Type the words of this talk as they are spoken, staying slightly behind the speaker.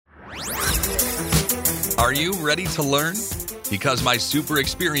Are you ready to learn? Because my super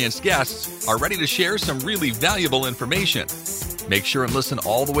experienced guests are ready to share some really valuable information. Make sure and listen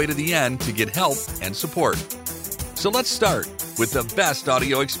all the way to the end to get help and support. So let's start with the best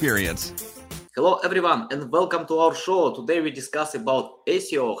audio experience. Hello everyone and welcome to our show. Today we discuss about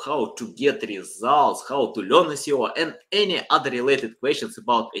SEO, how to get results, how to learn SEO and any other related questions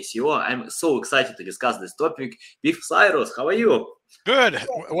about SEO. I'm so excited to discuss this topic with Cyrus. How are you? Good.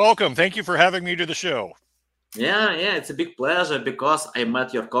 Welcome. Thank you for having me to the show. Yeah, it's a big pleasure because I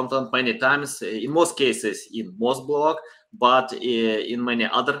met your content many times, in most cases in Moz blog, but in many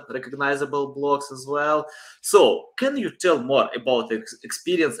other recognizable blogs as well. So can you tell more about the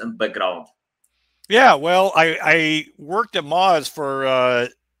experience and background? Yeah, well, I worked at Moz for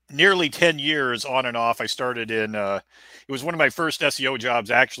nearly 10 years on and off. I started in, it was one of my first SEO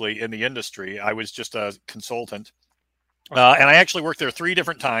jobs actually in the industry. I was just a consultant. And I actually worked there 3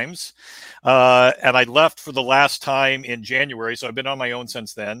 different times. And I left for the last time in January. So I've been on my own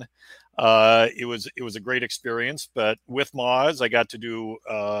since then. It was a great experience. But with Moz, I got to do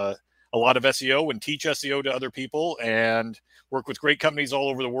a lot of SEO and teach SEO to other people and work with great companies all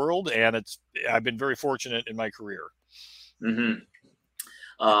over the world. And I've been very fortunate in my career. Mm-hmm.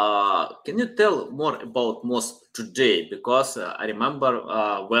 Can you tell more about Moz today? Because I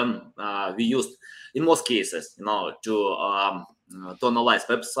remember when we used, in most cases, to analyze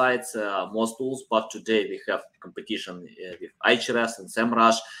websites, Moz tools, but today we have competition with Ahrefs and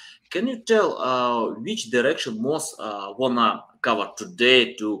SEMrush. Can you tell which direction Moz wanna cover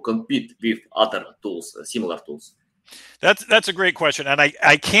today to compete with other tools, similar tools? That's a great question, and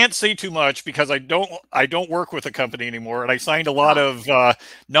I can't say too much because I don't work with a company anymore, and I signed a lot of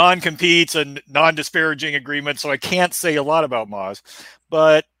non-competes and non-disparaging agreements, so I can't say a lot about Moz.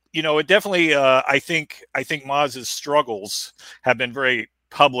 But it definitely I think Moz's struggles have been very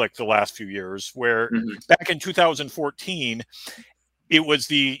public the last few years. Where back in 2014, it was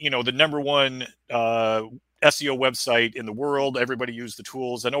the number one SEO website in the world. Everybody used the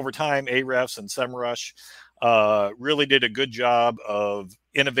tools, and over time, Ahrefs and SEMrush really did a good job of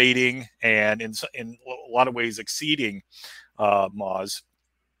innovating and in a lot of ways exceeding Moz.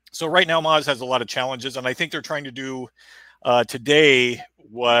 So right now Moz has a lot of challenges, and I think they're trying to do today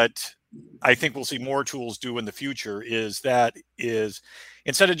what I think we'll see more tools do in the future is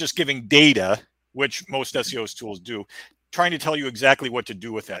instead of just giving data, which most SEO tools do, trying to tell you exactly what to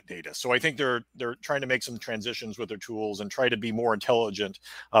do with that data. So I think they're trying to make some transitions with their tools and try to be more intelligent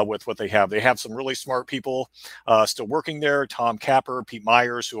with what they have. They have some really smart people still working there. Tom Capper, Pete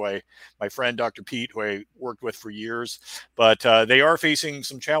Myers, my friend Dr. Pete, who I worked with for years. But they are facing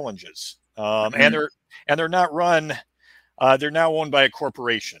some challenges, and they're not run. They're now owned by a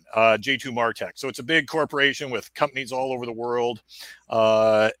corporation, J2 Martech. So it's a big corporation with companies all over the world.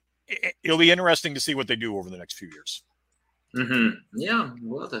 It'll be interesting to see what they do over the next few years. Yeah,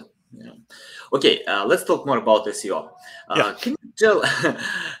 got it. Yeah. Okay, let's talk more about SEO. Can you tell,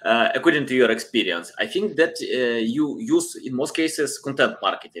 according to your experience, I think that you use in most cases content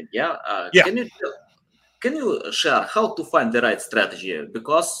marketing. Yeah. Can you share how to find the right strategy?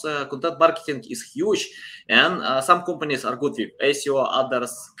 Because content marketing is huge, and some companies are good with SEO,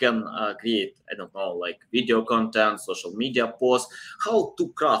 others can create, like video content, social media posts. How to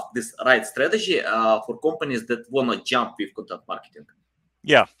craft this right strategy for companies that want to jump with content marketing?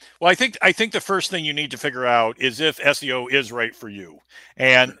 Yeah. Well, I think the first thing you need to figure out is if SEO is right for you.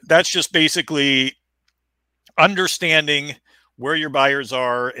 And that's just basically understanding where your buyers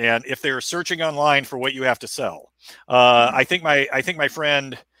are and if they're searching online for what you have to sell. I think my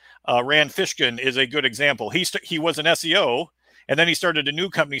friend Rand Fishkin is a good example. He was an SEO, and then he started a new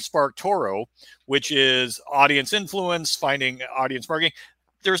company, SparkToro, which is audience influence, finding audience marketing.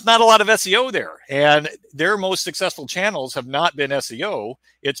 There's not a lot of SEO there, and their most successful channels have not been SEO.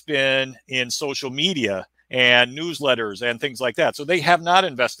 It's been in social media and newsletters and things like that. So they have not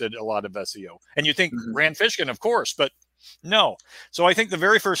invested a lot of SEO. And you think Rand Fishkin, of course, but no. So I think the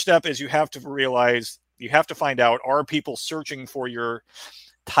very first step is you have to find out, are people searching for your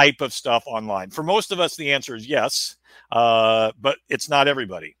type of stuff online? For most of us, the answer is yes, but it's not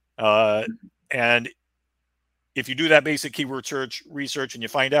everybody. And if you do that basic keyword research and you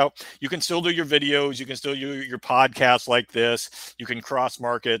find out, you can still do your videos, you can still do your podcasts like this, you can cross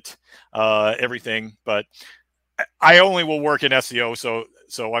market everything. But I only will work in SEO,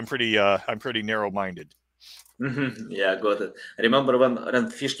 so I'm pretty narrow minded. Yeah, got it. I remember when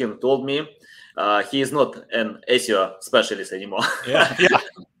Rand Fishkin told me he is not an SEO specialist anymore. Yeah.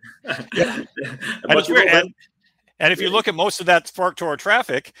 But And if you look at most of that SparkToro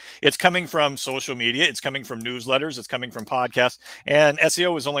traffic, it's coming from social media, it's coming from newsletters, it's coming from podcasts, and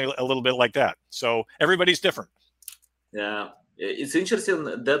SEO is only a little bit like that. So everybody's different. Yeah. It's interesting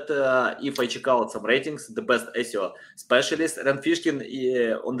that if I check out some ratings, the best SEO specialist, Ren Fishkin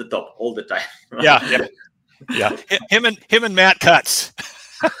on the top all the time. Yeah. Him and Matt Cutts.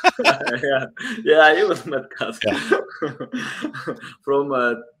 Even Matt Cutts. From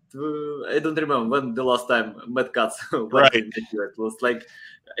I don't remember when the last time Matt Cutts went in the queue. It was like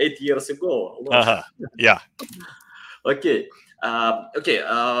 8 years ago. Yeah. Okay.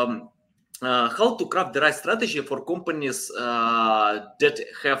 How to craft the right strategy for companies that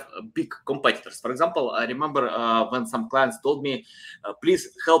have big competitors. For example, I remember when some clients told me, please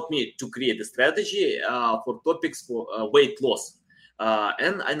help me to create a strategy for topics for weight loss.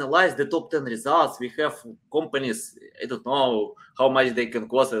 And analyze the top 10 results. We have companies, I don't know how much they can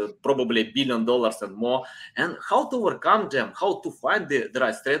cost, probably $1 billion and more, and how to overcome them, how to find the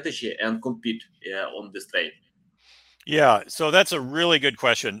right strategy and compete on this trade. Yeah, so that's a really good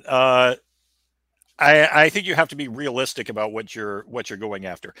question. I think you have to be realistic about what you're going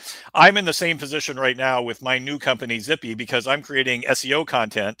after. I'm in the same position right now with my new company, Zippy, because I'm creating SEO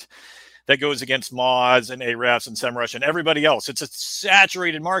content that goes against Moz and Ahrefs and SEMrush and everybody else. It's a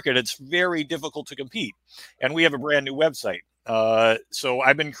saturated market. It's very difficult to compete. And we have a brand new website. So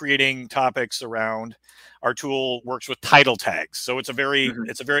I've been creating topics around. Our tool works with title tags. So it's a very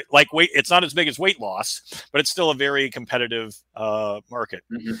like weight. It's not as big as weight loss, but it's still a very competitive market.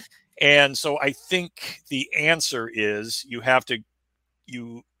 And so I think the answer is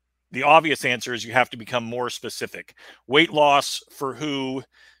the obvious answer is you have to become more specific. Weight loss for who,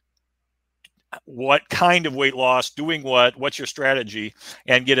 what kind of weight loss, doing what's your strategy,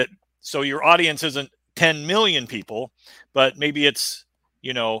 and get it so your audience isn't 10 million people, but maybe it's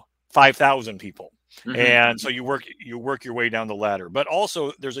 5,000 people. And so you work your way down the ladder. But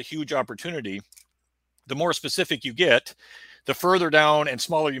also there's a huge opportunity. The more specific you get, the further down and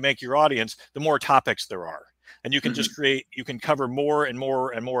smaller you make your audience, the more topics there are. And you can just you can cover more and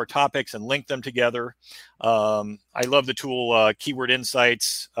more and more topics and link them together. I love the tool Keyword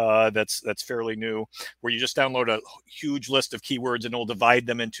Insights. That's fairly new, where you just download a huge list of keywords and it'll divide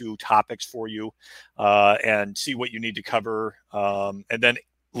them into topics for you and see what you need to cover and then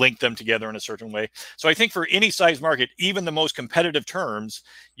link them together in a certain way. So I think for any size market, even the most competitive terms,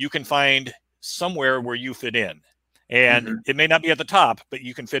 you can find somewhere where you fit in. And it may not be at the top, but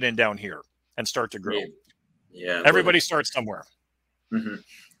you can fit in down here and start to grow. Yeah, everybody starts somewhere.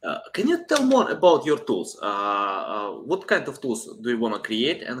 Can you tell more about your tools? What kind of tools do you want to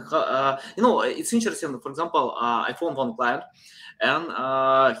create? And it's interesting. For example, I found one client,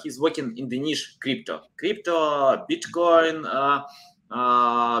 and he's working in the niche crypto, Bitcoin,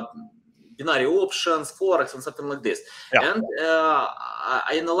 binary options, forex, and something like this. And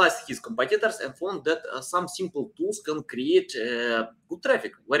I analyzed his competitors and found that some simple tools can create good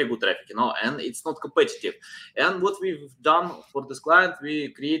traffic, very good traffic, and it's not competitive. And what we've done for this client, we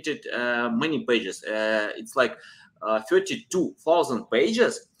created many pages. It's like 32,000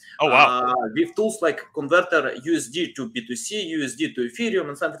 pages. Oh, wow. With tools like converter USD to B2C, USD to Ethereum,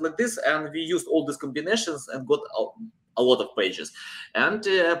 and something like this. And we used all these combinations and got a lot of pages. And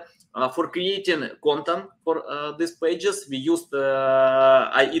for creating content for these pages, we used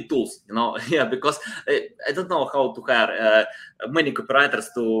IE tools, because I don't know how to hire many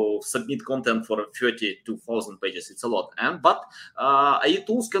copywriters to submit content for 32,000 pages. It's a lot. But IE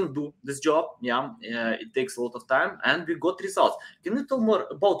tools can do this job. It takes a lot of time, and we got results. Can you tell more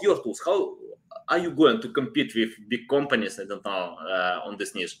about your tools? How are you going to compete with big companies, I don't know, on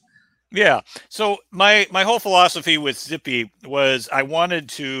this niche? Yeah. So my whole philosophy with Zippy was I wanted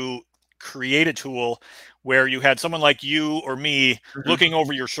to create a tool where you had someone like you or me looking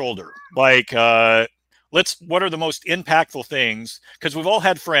over your shoulder. Like, what are the most impactful things? Because we've all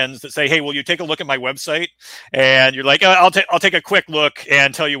had friends that say, hey, will you take a look at my website? And you're like, I'll take a quick look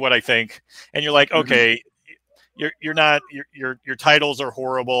and tell you what I think. And you're like, okay, your titles are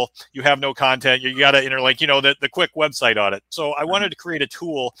horrible. You have no content. You got to interlink, the quick website audit. So I wanted to create a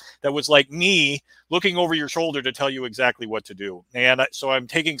tool that was like me looking over your shoulder to tell you exactly what to do. And so I'm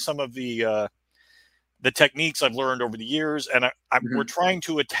taking some of the techniques I've learned over the years, and we're trying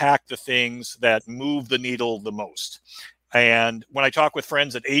to attack the things that move the needle the most. And when I talk with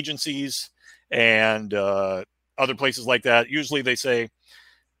friends at agencies and other places like that, usually they say,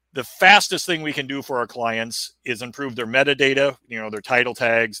 the fastest thing we can do for our clients is improve their metadata, their title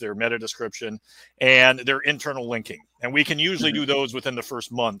tags, their meta description, and their internal linking. And we can usually do those within the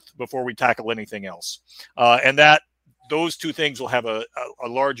first month before we tackle anything else. And those two things will have a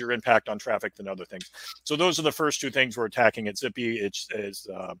larger impact on traffic than other things. So those are the first two things we're attacking at Zippy. It's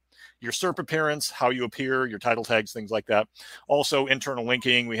your SERP appearance, how you appear, your title tags, things like that. Also internal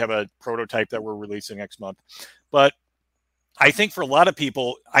linking. We have a prototype that we're releasing next month. But I think for a lot of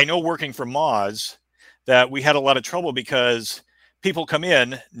people, I know working for Moz, that we had a lot of trouble because people come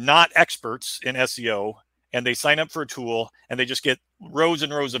in, not experts in SEO, and they sign up for a tool and they just get rows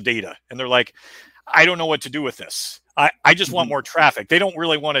and rows of data. And they're like, I don't know what to do with this. I just want more traffic. They don't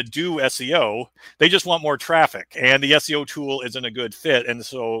really want to do SEO. They just want more traffic. And the SEO tool isn't a good fit. And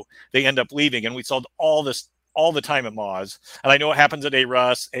so they end up leaving. And we saw all this all the time at Moz. And I know it happens at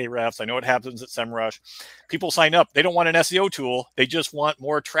Ahrefs. I know it happens at SEMrush. People sign up. They don't want an SEO tool. They just want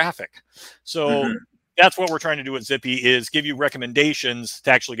more traffic. So that's what we're trying to do at Zippy, is give you recommendations to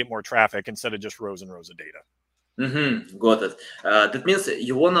actually get more traffic instead of just rows and rows of data. Got it. That means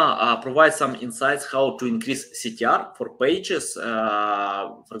you wanna provide some insights how to increase CTR for pages,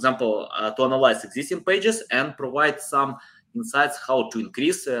 for example, to analyze existing pages, and provide some insights how to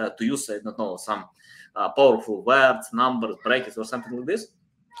increase to use, I don't know, some powerful words, numbers, brackets, or something like this.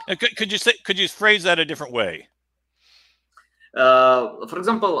 Could you phrase that a different way? For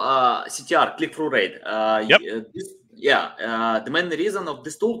example, CTR, click-through rate. The main reason of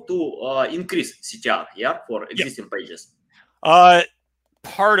this tool to increase CTR, for existing pages.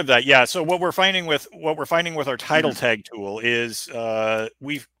 Part of that, yeah. So what we're finding with our title tag tool is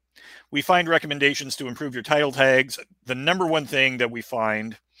we find recommendations to improve your title tags. The number one thing that we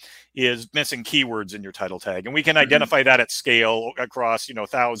find is missing keywords in your title tag, and we can identify that at scale across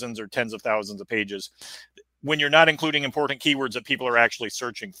thousands or tens of thousands of pages when you're not including important keywords that people are actually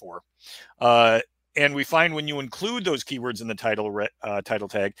searching for. And we find when you include those keywords in the title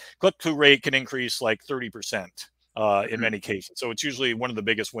tag, click-through rate can increase like 30% in many cases. So it's usually one of the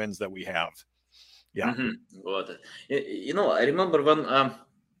biggest wins that we have. Yeah. Got it. I remember when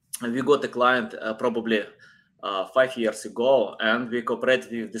we got a client probably 5 years ago, and we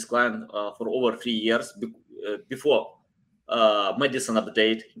cooperated with this client for over 3 years before Madison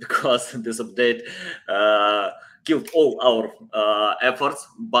update, because this update killed all our efforts.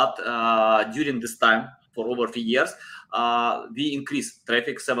 But during this time, for over 3 years, we increased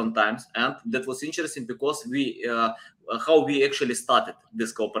traffic 7 times, and that was interesting because how we actually started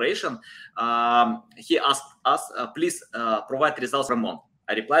this cooperation. He asked us, please provide results per month.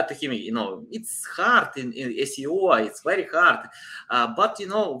 I replied to him, it's hard in SEO, it's very hard. But,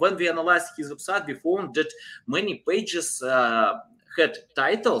 when we analyzed his website, we found that many pages had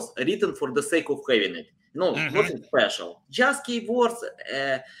titles written for the sake of having it. Nothing special, just keywords.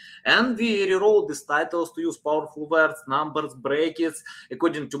 And we rewrote these titles to use powerful words, numbers, brackets.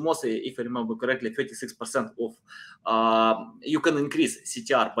 According to Moz, if I remember correctly, 36% of you can increase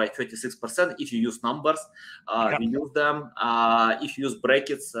CTR by 36% if you use numbers. We use them. If you use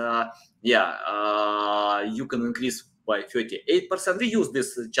brackets, you can increase by 38%. We use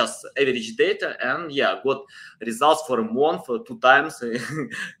this just average data, and got results for a month 2 times.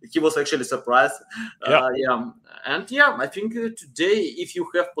 He was actually surprised. I think today, if you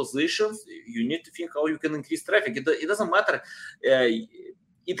have positions, you need to think how you can increase traffic. It doesn't matter.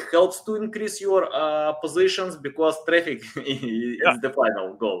 It helps to increase your positions because traffic is the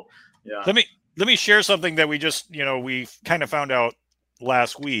final goal. Let me share something that we just we kind of found out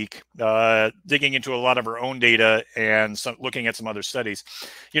last week, digging into a lot of our own data and looking at some other studies.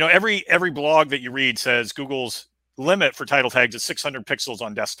 Every blog that you read says Google's limit for title tags is 600 pixels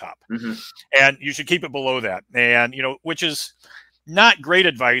on desktop, and you should keep it below that. And which is not great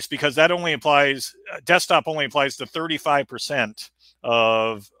advice, because that only applies, desktop only applies to 35%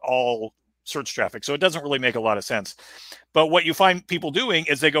 of all search traffic. So it doesn't really make a lot of sense. But what you find people doing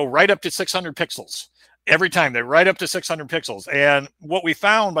is they go right up to 600 pixels. Every time they're right up to 600 pixels. And what we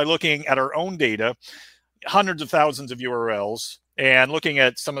found by looking at our own data, hundreds of thousands of URLs, and looking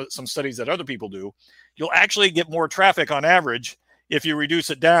at some studies that other people do, you'll actually get more traffic on average if you reduce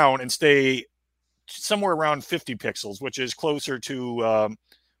it down and stay somewhere around 50 pixels, which is closer to,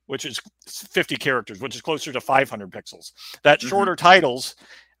 which is 50 characters, which is closer to 500 pixels. That shorter titles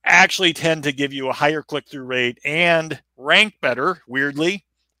actually tend to give you a higher click-through rate and rank better, weirdly,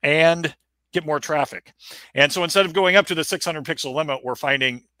 and get more traffic. And so instead of going up to the 600 pixel limit, we're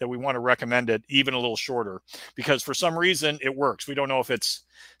finding that we want to recommend it even a little shorter, because for some reason it works. We don't know if it's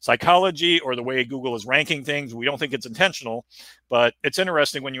psychology or the way Google is ranking things. We don't think it's intentional, but it's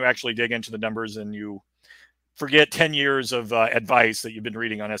interesting when you actually dig into the numbers and you forget 10 years of advice that you've been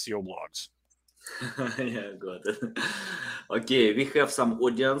reading on SEO blogs. Got it. Okay, we have some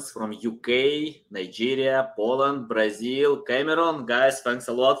audience from UK, Nigeria, Poland, Brazil, Cameroon. Guys, thanks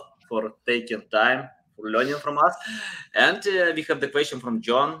a lot for taking time for learning from us. And we have the question from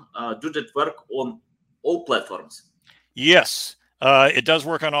John. Do that work on all platforms? Yes. It does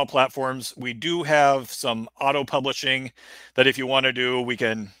work on all platforms. We do have some auto publishing that if you want to do, we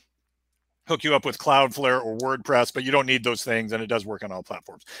can hook you up with Cloudflare or WordPress, but you don't need those things, and it does work on all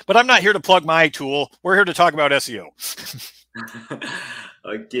platforms. But I'm not here to plug my tool. We're here to talk about SEO.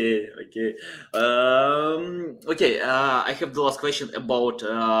 Okay. I have the last question about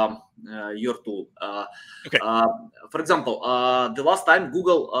your tool. Okay. For example, the last time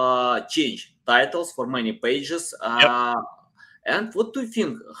Google changed titles for many pages. Yep. And what do you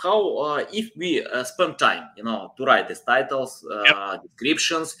think? How if we spend time, to write these titles,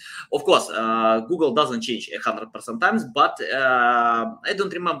 descriptions? Of course, Google doesn't change 100% times, but I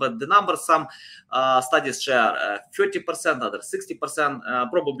don't remember the numbers. Some studies share 30%, others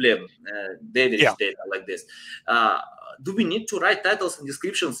 60%. Probably the average data like this. Do we need to write titles and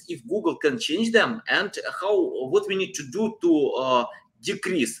descriptions if Google can change them? And what we need to do to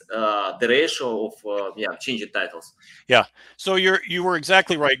decrease the ratio of changing titles? Yeah. So you were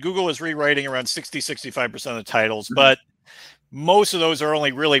exactly right. Google is rewriting around 65% of the titles, but most of those are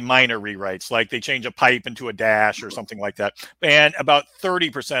only really minor rewrites, like they change a pipe into a dash or something like that. And about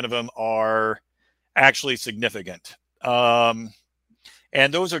 30% of them are actually significant. And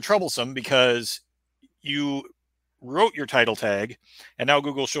those are troublesome because you wrote your title tag and now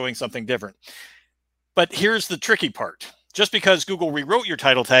Google's showing something different. But here's the tricky part. Just because Google rewrote your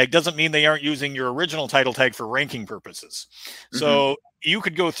title tag doesn't mean they aren't using your original title tag for ranking purposes. So you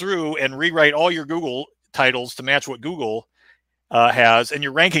could go through and rewrite all your Google titles to match what Google has, and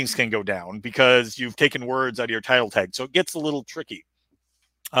your rankings can go down because you've taken words out of your title tag. So it gets a little tricky.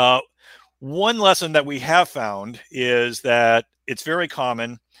 One lesson that we have found is that it's very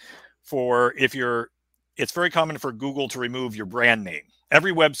common for Google to remove your brand name.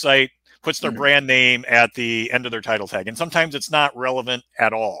 Every website puts their brand name at the end of their title tag, and sometimes it's not relevant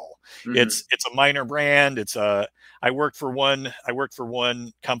at all. It's a minor brand. I worked for one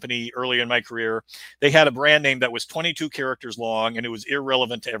company early in my career. They had a brand name that was 22 characters long, and it was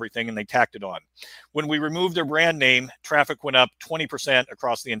irrelevant to everything, and they tacked it on. When we removed their brand name, traffic went up 20%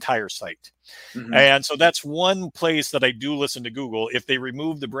 across the entire site. And so that's one place that I do listen to Google. If they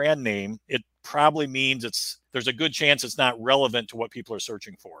remove the brand name, it probably means there's a good chance it's not relevant to what people are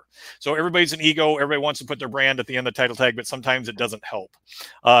searching for. So everybody's an ego. Everybody wants to put their brand at the end of the title tag, but sometimes it doesn't help.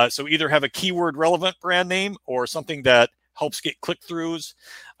 So either have a keyword relevant brand name or something that helps get click-throughs,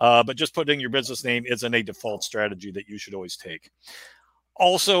 but just putting your business name isn't a default strategy that you should always take.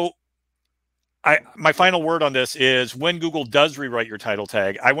 Also, my final word on this is when Google does rewrite your title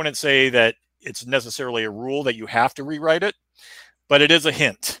tag, I wouldn't say that it's necessarily a rule that you have to rewrite it, but it is a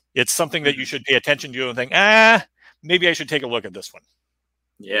hint. It's something that you should pay attention to and think, maybe I should take a look at this one.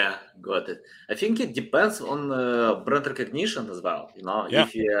 Yeah, got it. I think it depends on brand recognition as well.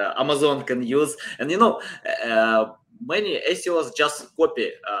 If Amazon can use, and many SEOs just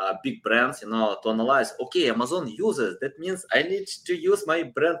copy big brands, to analyze. Okay, Amazon uses. That means I need to use my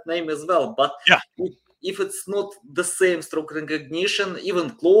brand name as well. But if it's not the same strong recognition,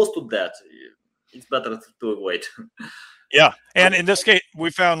 even close to that, it's better to avoid. Yeah, and in this case,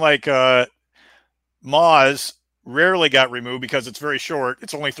 we found like Moz rarely got removed because it's very short.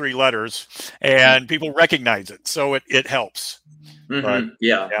 It's only 3 letters, and people recognize it, so it helps. But,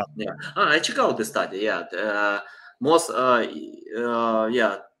 I check out the study. Moz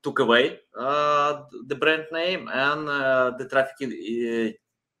took away the brand name, and the traffic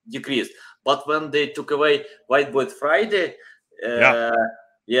decreased. But when they took away Whiteboard Friday,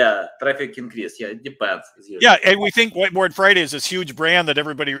 traffic increased. Yeah, it depends. Yeah, and we think Whiteboard Friday is this huge brand that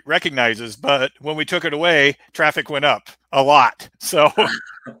everybody recognizes, but when we took it away, traffic went up a lot. So,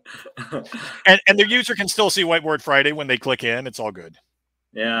 and the user can still see Whiteboard Friday when they click in. It's all good.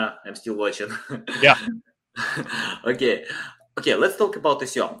 Yeah, I'm still watching. Yeah. Okay, let's talk about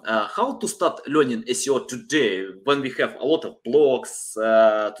SEO. How to start learning SEO today when we have a lot of blogs,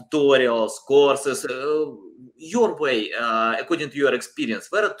 tutorials, courses, your way, according to your experience,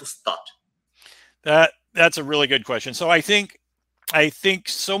 where to start? That's a really good question. So I think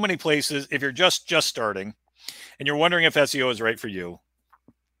so many places, if you're just starting and you're wondering if SEO is right for you,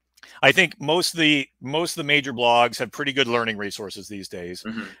 I think most of the major blogs have pretty good learning resources these days,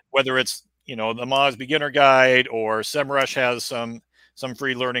 whether it's the Moz Beginner Guide, or SEMrush has some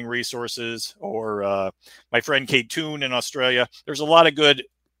free learning resources, or my friend Kate Toon in Australia. There's a lot of good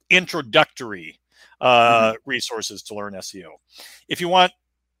introductory resources to learn SEO. If you want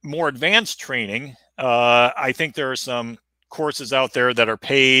more advanced training, I think there are some courses out there that are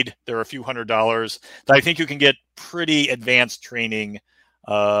paid. There are a few $100s that I think you can get pretty advanced training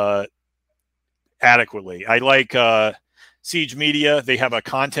adequately. I like Siege Media. They have a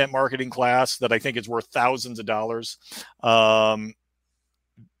content marketing class that I think is worth thousands of dollars. But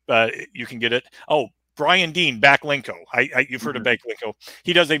you can get it. Oh, Brian Dean, Backlinko. You've heard of Backlinko.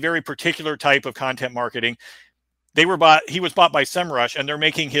 He does a very particular type of content marketing. He was bought by SEMrush, and they're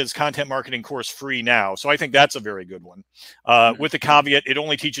making his content marketing course free now. So I think that's a very good one. With the caveat, it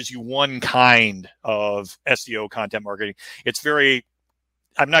only teaches you one kind of SEO content marketing. It's very,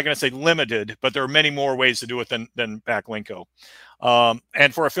 I'm not going to say limited, but there are many more ways to do it than Backlinko.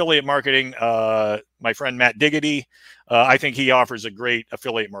 And for affiliate marketing, my friend Matt Diggity, I think he offers a great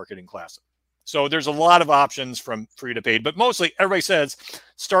affiliate marketing class. So there's a lot of options from free to paid, but mostly everybody says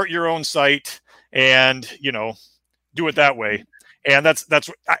start your own site and, do it that way. And that's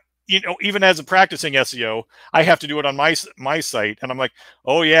even as a practicing SEO, I have to do it on my site, and I'm like,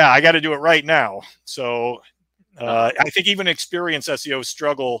 oh yeah, I got to do it right now. So I think even experienced SEOs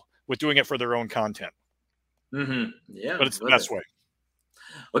struggle with doing it for their own content. Yeah, but it's the best way.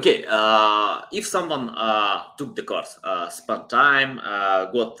 Okay, if someone took the course, spent time,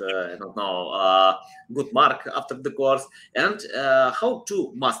 got good mark after the course, and how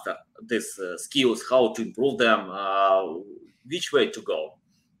to master these skills, how to improve them, which way to go?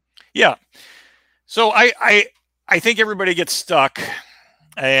 Yeah, so I think everybody gets stuck,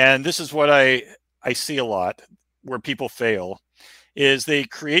 and this is what I see a lot where people fail, is they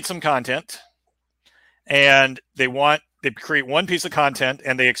create some content, and they create one piece of content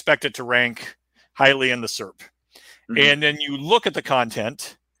and they expect it to rank highly in the SERP. And then you look at the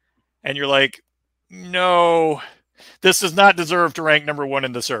content and you're like, no, this does not deserve to rank #1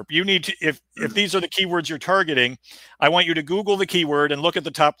 in the SERP. You need to, if these are the keywords you're targeting, I want you to Google the keyword and look at the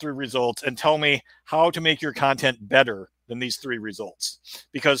top 3 results and tell me how to make your content better than these 3 results,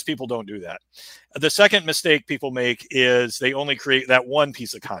 because people don't do that. The second mistake people make is they only create that one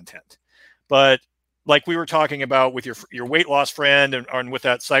piece of content. But like we were talking about with your weight loss friend and with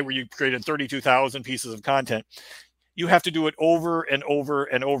that site where you created 32,000 pieces of content, you have to do it over and over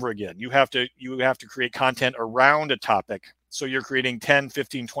and over again. You have to create content around a topic. So you're creating 10,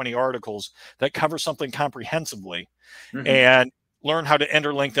 15, 20 articles that cover something comprehensively and learn how to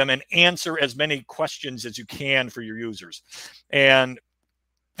interlink them and answer as many questions as you can for your users. And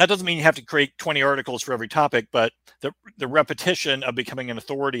that doesn't mean you have to create 20 articles for every topic, but the repetition of becoming an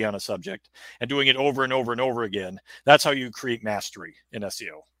authority on a subject and doing it over and over and over again, that's how you create mastery in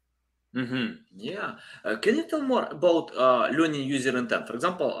SEO. Yeah. Can you tell more about learning user intent? For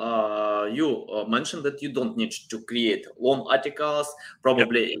example, you mentioned that you don't need to create long articles.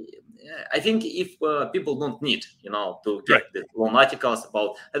 Probably, I think if people don't need, to get the long articles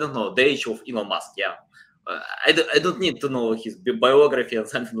about, I don't know, the age of Elon Musk. Yeah. I don't need to know his biography and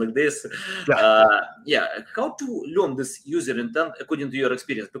something like this. How to learn this user intent according to your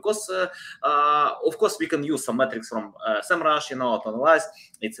experience? Because of course we can use some metrics from SEMrush, to analyze.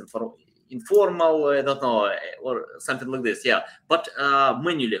 It's informal, I don't know, or something like this. Yeah, but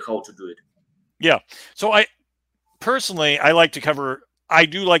manually, how to do it? Yeah. So I personally, I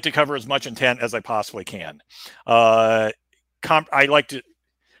do like to cover as much intent as I possibly can. I like to.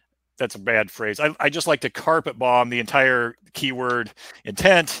 That's a bad phrase. I just like to carpet bomb the entire keyword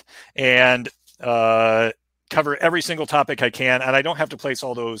intent and cover every single topic I can. And I don't have to place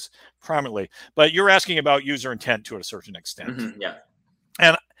all those prominently. But you're asking about user intent to a certain extent. Yeah.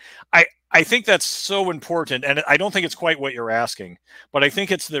 And I think that's so important. And I don't think it's quite what you're asking, but I think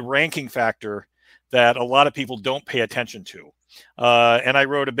it's the ranking factor that a lot of people don't pay attention to. And I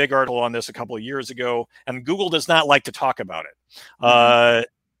wrote a big article on this a couple of years ago, and Google does not like to talk about it.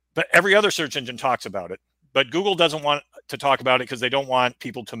 But every other search engine talks about it. But Google doesn't want to talk about it because they don't want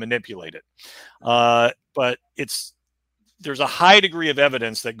people to manipulate it. But there's a high degree of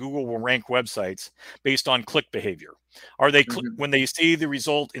evidence that Google will rank websites based on click behavior. Are they when they see the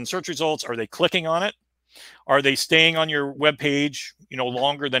result in search results, are they clicking on it? Are they staying on your web page,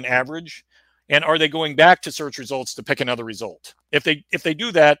 longer than average? And are they going back to search results to pick another result? If they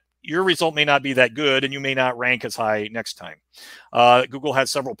do that, your result may not be that good, and you may not rank as high next time. Google has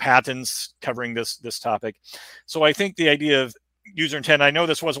several patents covering this topic. So I think the idea of user intent, I know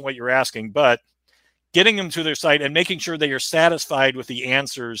this wasn't what you're asking, but getting them to their site and making sure they are satisfied with the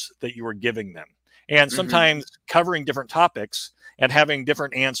answers that you are giving them. And sometimes covering different topics and having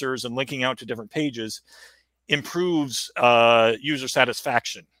different answers and linking out to different pages improves user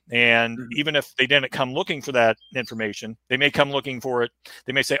satisfaction. And even if they didn't come looking for that information, they may come looking for it.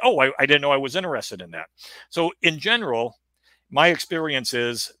 They may say, oh, I didn't know I was interested in that. So in general, my experience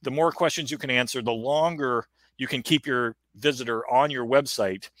is the more questions you can answer, the longer you can keep your visitor on your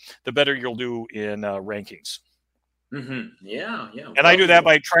website, the better you'll do in rankings. Yeah, yeah. And I do that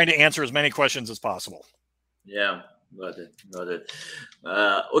by trying to answer as many questions as possible. Yeah, got it, got it.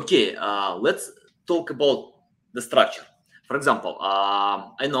 Okay, let's talk about the structure. For example,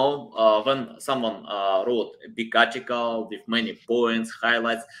 I know when someone wrote a big article with many points,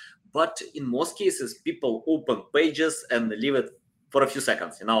 highlights, but in most cases, people open pages and leave it for a few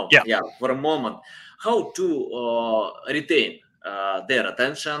seconds, Yeah. yeah, for a moment. How to retain their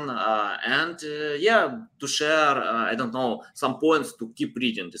attention and yeah, to share, I don't know, some points to keep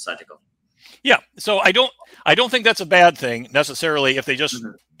reading this article. Yeah. So I don't think that's a bad thing necessarily if they just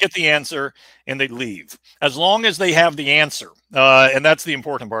Mhm. get the answer and they leave. As long as they have the answer. And that's the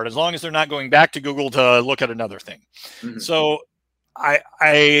important part. As long as they're not going back to Google to look at another thing. Mhm. So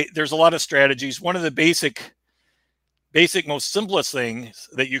I there's a lot of strategies. One of the basic, most simplest things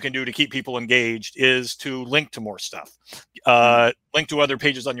that you can do to keep people engaged is to link to more stuff. Link to other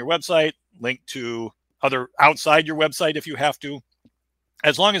pages on your website, link to other outside your website if you have to,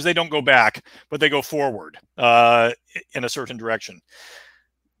 as long as they don't go back, but they go forward in a certain direction.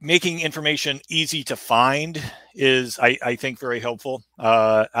 Making information easy to find is, I think, very helpful.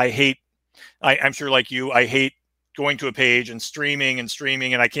 I'm sure like you, I hate going to a page and streaming,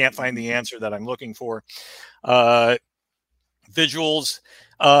 and I can't find the answer that I'm looking for. Visuals,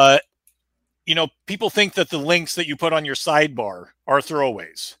 people think that the links that you put on your sidebar are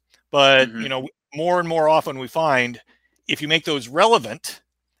throwaways, but more and more often we find if you make those relevant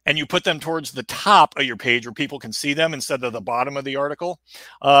and you put them towards the top of your page where people can see them instead of the bottom of the article,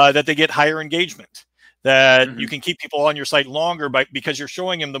 that they get higher engagement, that you can keep people on your site longer because you're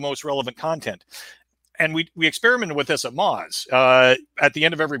showing them the most relevant content. And we experimented with this at Moz. At the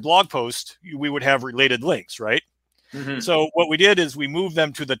end of every blog post, we would have related links, right? So what we did is we moved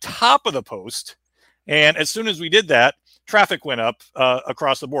them to the top of the post. And as soon as we did that, traffic went up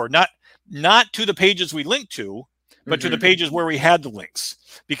across the board. Not to the pages we linked to, but to the pages where we had the links,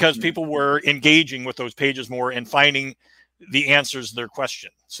 because people were engaging with those pages more and finding the answers to their question.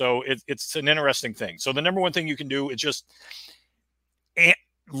 So it's an interesting thing. So the number one thing you can do is just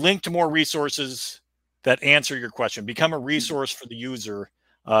link to more resources that answer your question. Become a resource for the user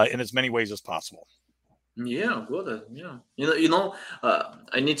in as many ways as possible. Yeah, got it. Yeah,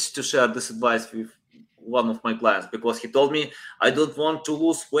 I need to share this advice with one of my clients because he told me I don't want to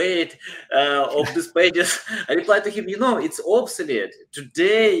lose weight of these pages. I replied to him, it's obsolete.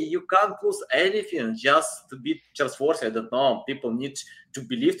 Today you can't lose anything just to be trustworthy. I don't know. People need to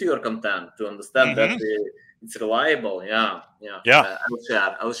believe to your content to understand that it's reliable. Yeah.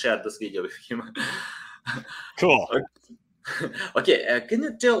 I will share this video with him. Cool. Okay, can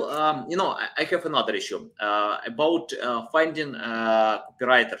you tell, I have another issue about finding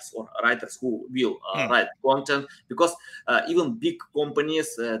copywriters or writers who will write content, because even big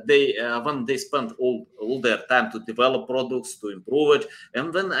companies, when they spend all their time to develop products, to improve it,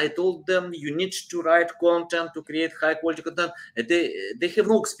 and when I told them you need to write content to create high quality content, they have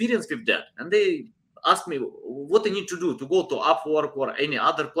no experience with that, and they ask me what I need to do to go to Upwork or any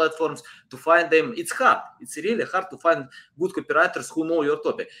other platforms to find them. It's hard. It's really hard to find good copywriters who know your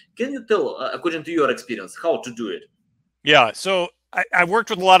topic. Can you tell, according to your experience, how to do it? Yeah. So I've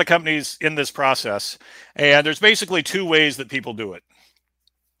worked with a lot of companies in this process, and there's basically two ways that people do it.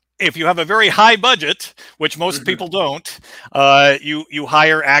 If you have a very high budget, which most people don't, you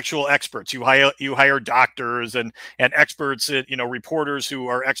hire actual experts. You hire doctors and experts, reporters who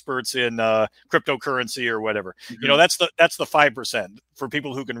are experts in cryptocurrency or whatever. That's the 5% for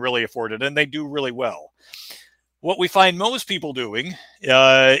people who can really afford it, and they do really well. What we find most people doing,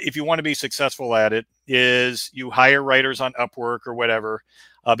 if you want to be successful at it, is you hire writers on Upwork or whatever,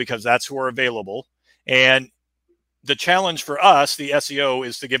 because that's who are available. And the challenge for us, the SEO,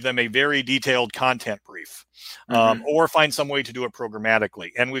 is to give them a very detailed content brief, or find some way to do it programmatically.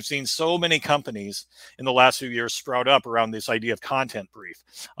 And we've seen so many companies in the last few years sprout up around this idea of content brief,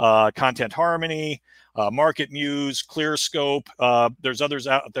 Content Harmony, Market Muse, ClearScope. There's others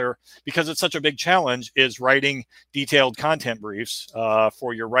out there, because it's such a big challenge, is writing detailed content briefs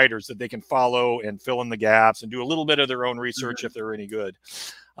for your writers that they can follow and fill in the gaps and do a little bit of their own research if they're any good.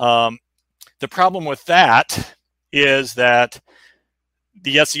 The problem with that is that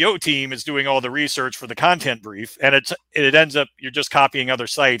the SEO team is doing all the research for the content brief, and it ends up you're just copying other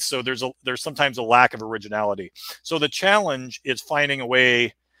sites. So there's sometimes a lack of originality. So the challenge is finding a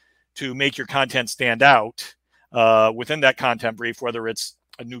way to make your content stand out within that content brief, whether it's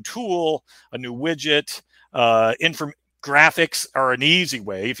a new tool, a new widget, graphics are an easy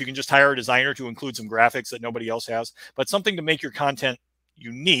way. If you can just hire a designer to include some graphics that nobody else has, but something to make your content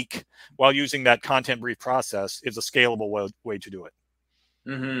unique while using that content brief process is a scalable way to do it.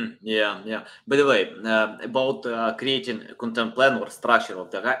 Yeah, yeah. By the way, about creating a content plan or structure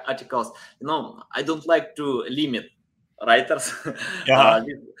of the articles, I don't like to limit writers Yeah.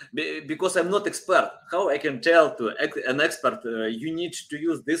 because I'm not expert. How I can tell to an expert you need to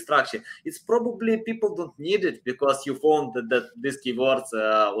use this structure? It's probably people don't need it because you found that these keywords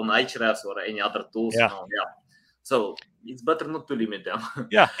on Ahrefs or any other tools. Yeah. Yeah. So it's better not to limit them.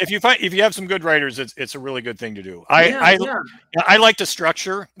 Yeah, if you have some good writers, it's a really good thing to do. I like to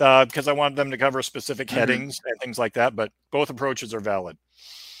structure because I want them to cover specific headings and things like that. But both approaches are valid.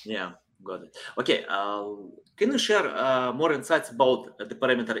 Yeah, got it. Okay, can you share more insights about the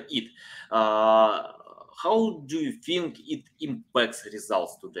parameter it? How do you think it impacts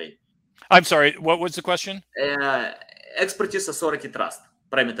results today? I'm sorry, what was the question? Expertise, authority, trust.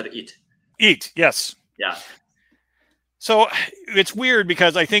 Parameter it. EAT, yes. Yeah. So it's weird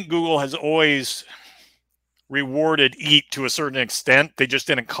because I think Google has always rewarded EAT to a certain extent. They just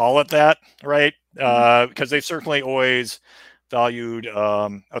didn't call it that, right? Because they've certainly always valued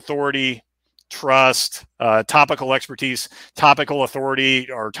authority, trust, topical expertise, topical authority,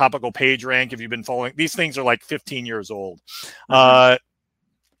 or topical page rank. If you've been following, these things are like 15 years old. But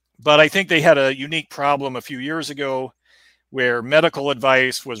I think they had a unique problem a few years ago where medical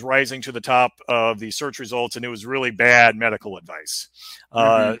advice was rising to the top of the search results, and it was really bad medical advice.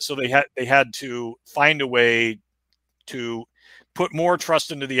 So they had to find a way to put more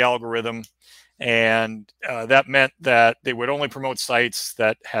trust into the algorithm, and that meant that they would only promote sites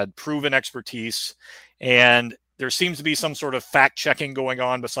that had proven expertise. And there seems to be some sort of fact checking going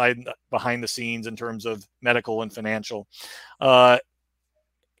on behind the scenes in terms of medical and financial. And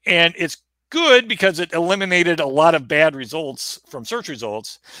it's good because it eliminated a lot of bad results from search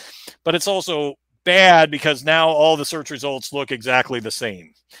results, but it's also bad because now all the search results look exactly the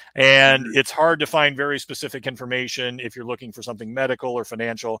same. And it's hard to find very specific information if you're looking for something medical or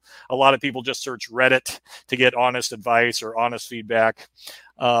financial. A lot of people just search Reddit to get honest advice or honest feedback.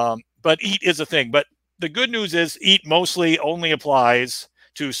 But EAT is a thing. But the good news is EAT mostly only applies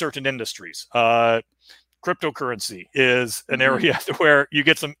to certain industries. Cryptocurrency is an area where you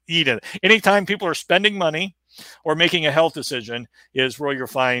get some EAT in it. Anytime people are spending money or making a health decision is where you'll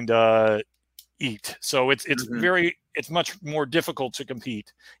find EAT. So it's much more difficult to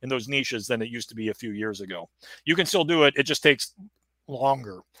compete in those niches than it used to be a few years ago. You can still do it. It just takes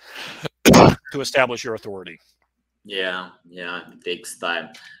longer to establish your authority. Yeah, it takes time.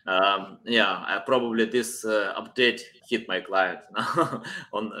 Probably this update hit my client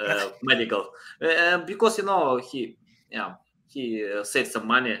on medical because he saved some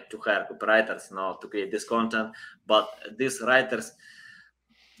money to hire copywriters, to create this content, but these writers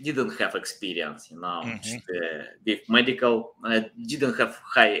didn't have experience, with medical, didn't have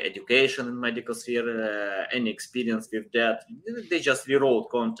high education in medical sphere, any experience with that. They just rewrote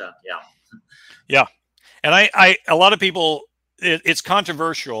content. Yeah. And a lot of people, it's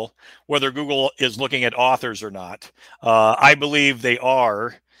controversial whether Google is looking at authors or not. I believe they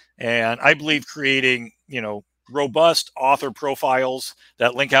are. And I believe creating, robust author profiles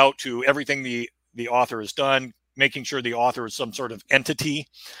that link out to everything the author has done, making sure the author is some sort of entity,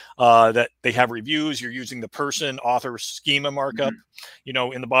 that they have reviews, you're using the person author schema markup,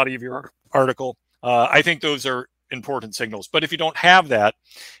 in the body of your article. I think those are important signals. But if you don't have that,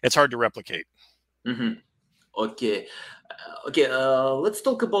 it's hard to replicate. Okay. Let's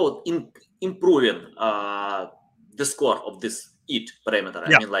talk about improving the score of this EAT parameter.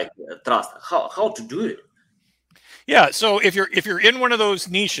 Yeah. I mean, like trust. How to do it? Yeah. So if you're in one of those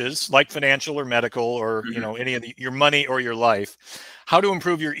niches like financial or medical or any of your money or your life, how to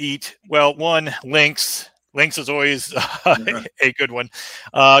improve your EAT? Well, one, links. Links is always a good one,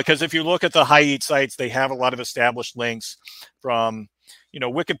 because if you look at the high EAT sites, they have a lot of established links from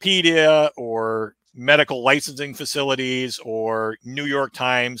Wikipedia or medical licensing facilities or New York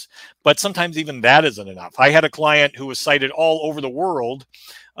Times, but sometimes even that isn't enough. I had a client who was cited all over the world,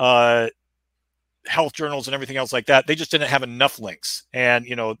 health journals and everything else like that. They just didn't have enough links. And,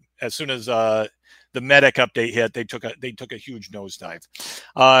 as soon as the Medic update hit, they took a huge nosedive.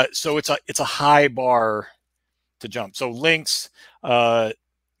 So it's a high bar to jump. So links,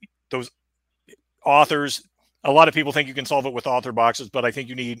 those authors, a lot of people think you can solve it with author boxes, but I think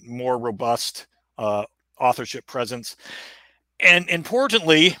you need more robust authorship presence. And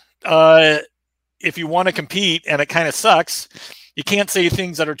importantly, if you want to compete and it kind of sucks, you can't say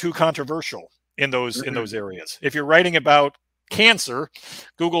things that are too controversial in those areas. If you're writing about cancer,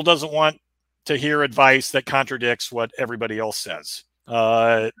 Google doesn't want to hear advice that contradicts what everybody else says.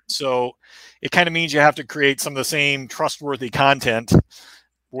 So it kind of means you have to create some of the same trustworthy content,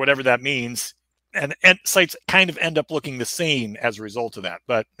 whatever that means, and sites kind of end up looking the same as a result of that.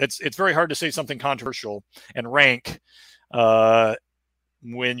 But it's very hard to say something controversial and rank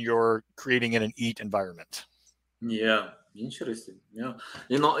when you're creating in an EAT environment. Yeah, interesting. Yeah,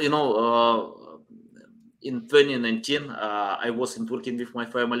 in 2019, I wasn't working with my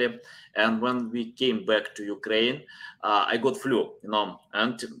family, and when we came back to Ukraine, I got flu. And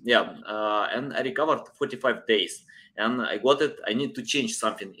and I recovered 45 days, and I got it. I need to change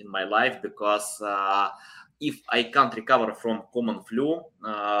something in my life because if I can't recover from common flu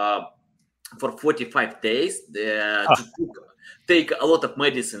for 45 days, to take a lot of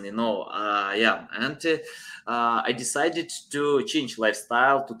medicine, and I decided to change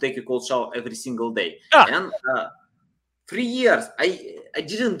lifestyle, to take a cold shower every single day. And 3 years, I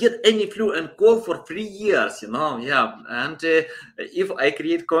didn't get any flu and cold for 3 years, And if I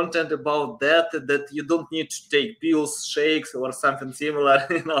create content about that you don't need to take pills, shakes, or something similar,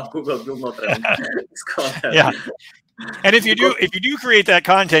 Google will not rank this content. Yeah. And if you do create that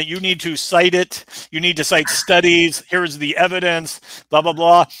content, you need to cite it. You need to cite studies. Here's the evidence. Blah blah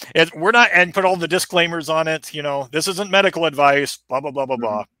blah. And put all the disclaimers on it. This isn't medical advice. Blah blah blah blah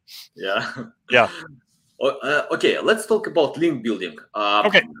blah. Yeah. Yeah. Okay. Let's talk about link building.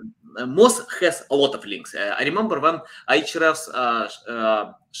 Okay. Moz has a lot of links. I remember when Ahrefs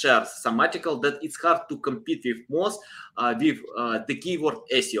shares some article that it's hard to compete with Moz with the keyword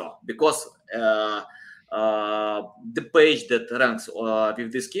SEO because the page that ranks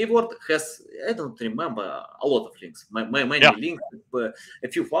with this keyword has, I don't remember, a lot of links, many links, a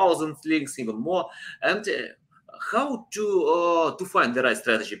few thousand links, even more. And how to find the right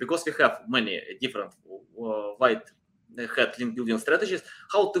strategy? Because we have many different white hat link building strategies.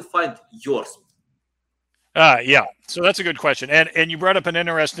 How to find yours? Yeah, so that's a good question. And you brought up an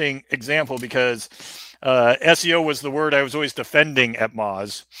interesting example because SEO was the word I was always defending at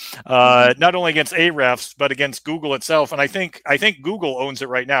Moz, not only against Ahrefs, but against Google itself. And I think Google owns it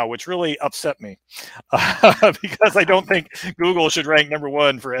right now, which really upset me because I don't think Google should rank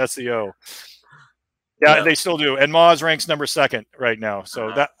 #1 for SEO. Yeah, they still do. And Moz ranks #2 right now.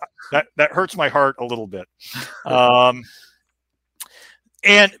 So that hurts my heart a little bit. But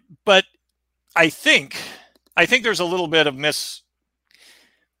I think there's a little bit of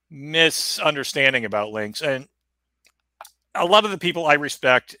misunderstanding about links, and a lot of the people I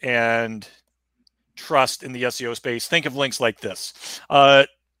respect and trust in the SEO space think of links like this.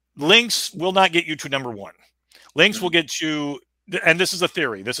 Links will not get you to #1. Links will get you, and this is a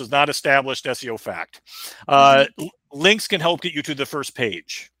theory, this is not established SEO fact. Links can help get you to the first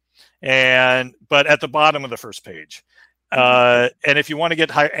page, but at the bottom of the first page. And if you want to get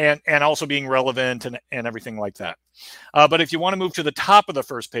high and also being relevant and everything like that. But if you want to move to the top of the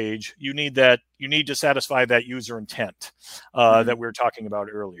first page, you need to satisfy that user intent that we were talking about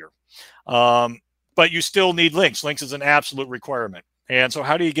earlier. But you still need links. Links is an absolute requirement. And so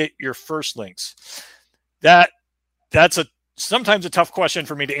how do you get your first links? That's sometimes a tough question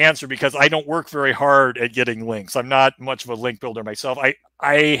for me to answer because I don't work very hard at getting links. I'm not much of a link builder myself.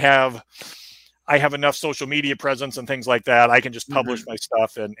 I have enough social media presence and things like that. I can just publish my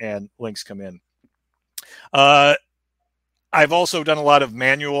stuff and links come in. I've also done a lot of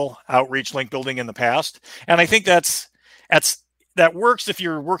manual outreach link building in the past. And I think that works if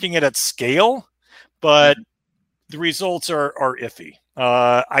you're working it at scale, but the results are iffy.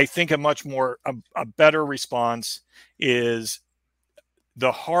 I think a better response is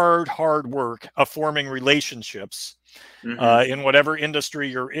the hard work of forming relationships in whatever industry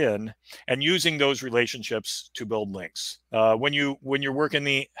you're in, and using those relationships to build links. When you work in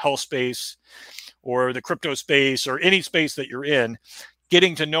the health space or the crypto space or any space that you're in,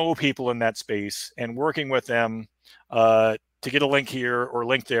 getting to know people in that space and working with them to get a link here or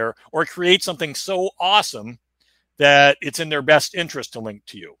link there, or create something so awesome that it's in their best interest to link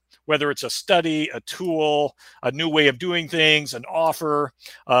to you. Whether it's a study, a tool, a new way of doing things, an offer,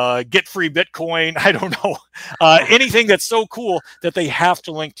 get free Bitcoin, I don't know, anything that's so cool that they have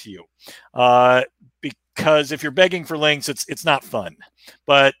to link to you. Because if you're begging for links, it's not fun.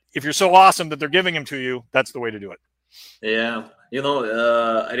 But if you're so awesome that they're giving them to you, that's the way to do it. Yeah,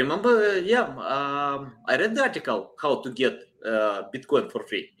 I remember, I read the article, how to get Bitcoin for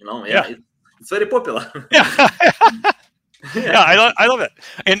free, it's very popular. Yeah. Yeah, I love it.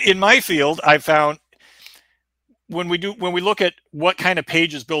 And in my field, I found when we look at what kind of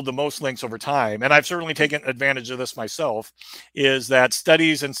pages build the most links over time, and I've certainly taken advantage of this myself, is that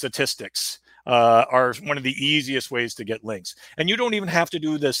studies and statistics are one of the easiest ways to get links. And you don't even have to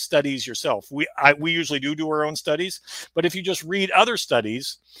do the studies yourself. We usually do our own studies, but if you just read other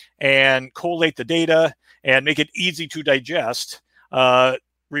studies and collate the data and make it easy to digest,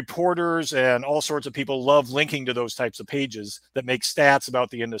 reporters and all sorts of people love linking to those types of pages that make stats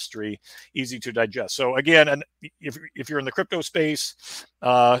about the industry easy to digest. So again, and if you're in the crypto space,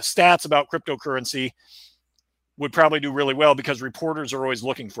 stats about cryptocurrency would probably do really well because reporters are always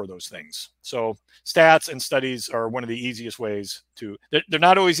looking for those things. So stats and studies are one of the easiest ways to, they're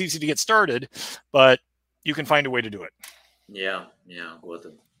not always easy to get started, but you can find a way to do it. Yeah, got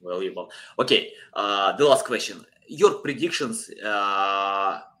it. Valuable. Okay, the last question. Your predictions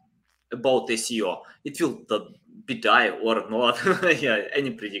about SEO, it will be die or not? Yeah,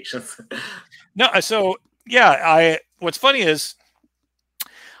 any predictions? No, so yeah, what's funny is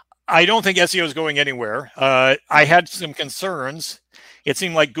I don't think SEO is going anywhere. I had some concerns. It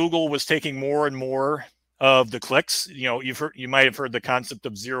seemed like Google was taking more and more of the clicks. You might have heard the concept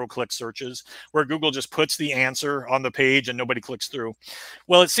of zero-click searches, where Google just puts the answer on the page and nobody clicks through.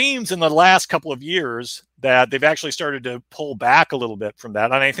 Well, it seems in the last couple of years that they've actually started to pull back a little bit from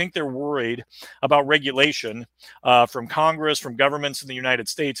that. And I think they're worried about regulation from Congress, from governments in the United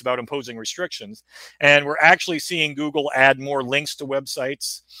States about imposing restrictions. And we're actually seeing Google add more links to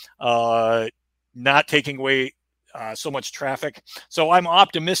websites, not taking away so much traffic. So I'm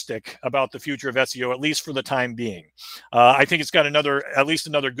optimistic about the future of SEO, at least for the time being. I think it's got at least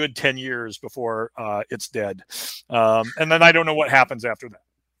another good 10 years before it's dead. And then I don't know what happens after that.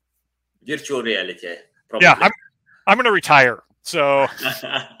 Virtual reality. Probably. Yeah, I'm going to retire. So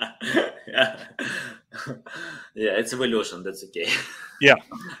yeah, it's evolution. That's okay. Yeah.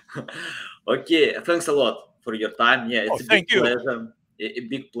 Okay. Thanks a lot for your time. Yeah, it's a big thank you. pleasure. A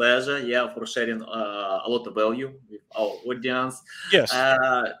big pleasure, yeah, for sharing a lot of value with our audience. Yes.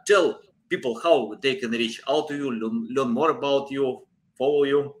 Tell people how they can reach out to you, learn more about you, follow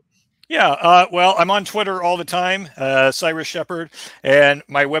you. Yeah, well, I'm on Twitter all the time, Cyrus Shepard, and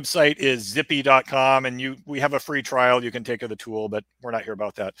my website is zippy.com, and we have a free trial. You can take the tool, but we're not here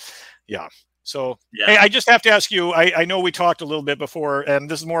about that. Yeah. So, yeah. Hey, I just have to ask you, I know we talked a little bit before, and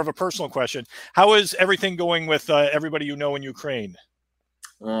this is more of a personal question. How is everything going with everybody you know in Ukraine?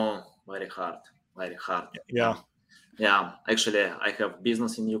 Oh, very hard. Yeah. Yeah, actually, I have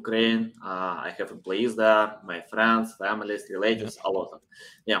business in Ukraine. I have employees there, my friends, families, relatives, a lot of.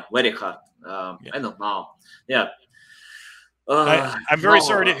 Yeah, very hard. I don't know. Yeah. I'm very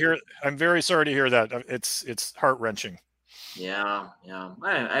sorry to hear. I'm very sorry to hear that. It's heart-wrenching. Yeah.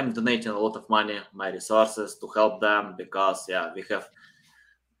 I'm donating a lot of money, my resources to help them because we have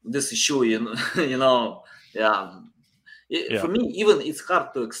this issue. For me, even it's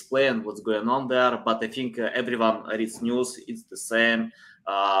hard to explain what's going on there, but I think everyone reads news. It's the same.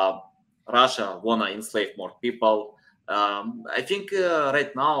 Russia wanna enslave more people. I think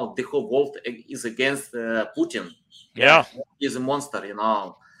right now the whole world is against Putin. Yeah, he's a monster.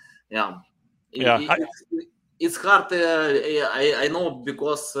 Yeah. It's hard. I know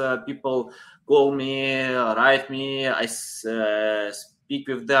because people call me, write me. I speak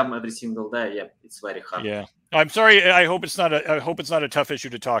with them every single day. Yeah, it's very hard. Yeah. I'm sorry. I hope it's not a tough issue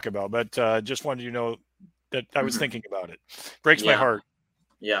to talk about, but just wanted you to know that I was thinking about it. Breaks my heart.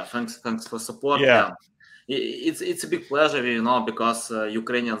 Yeah. Thanks for support. Yeah. It's a big pleasure, because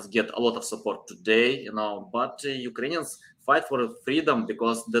Ukrainians get a lot of support today, but Ukrainians fight for freedom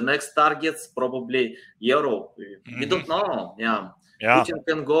because the next target's probably Europe. We don't know. Yeah. Putin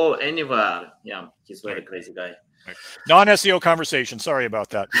can go anywhere. Yeah. He's a very crazy guy. Non-SEO conversation. Sorry about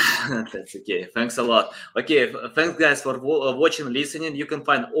that. That's okay. Thanks a lot. Okay, thanks guys for watching, listening. You can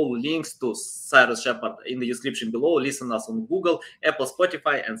find all links to Cyrus Shepard in the description below. Listen us on Google, Apple,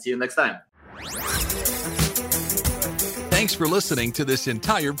 Spotify, and see you next time. Thanks for listening to this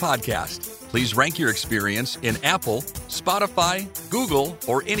entire podcast. Please rank your experience in Apple, Spotify, Google,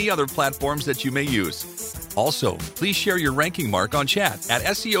 or any other platforms that you may use. Also, please share your ranking mark on chat at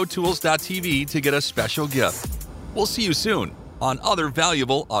SEOtools.tv to get a special gift. We'll see you soon on other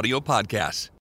valuable audio podcasts.